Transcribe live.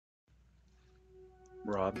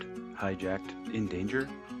robbed, hijacked, in danger?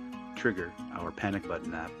 Trigger, our panic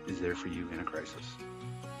button app, is there for you in a crisis.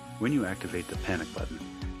 When you activate the panic button,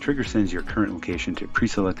 Trigger sends your current location to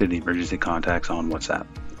pre-selected emergency contacts on WhatsApp.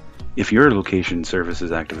 If your location service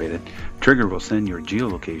is activated, Trigger will send your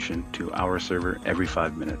geolocation to our server every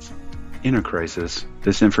 5 minutes. In a crisis,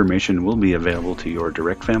 this information will be available to your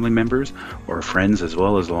direct family members or friends as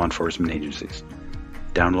well as law enforcement agencies.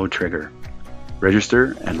 Download Trigger.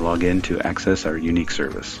 Register and log in to access our unique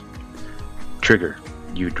service. Trigger.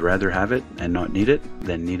 You'd rather have it and not need it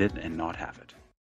than need it and not have it.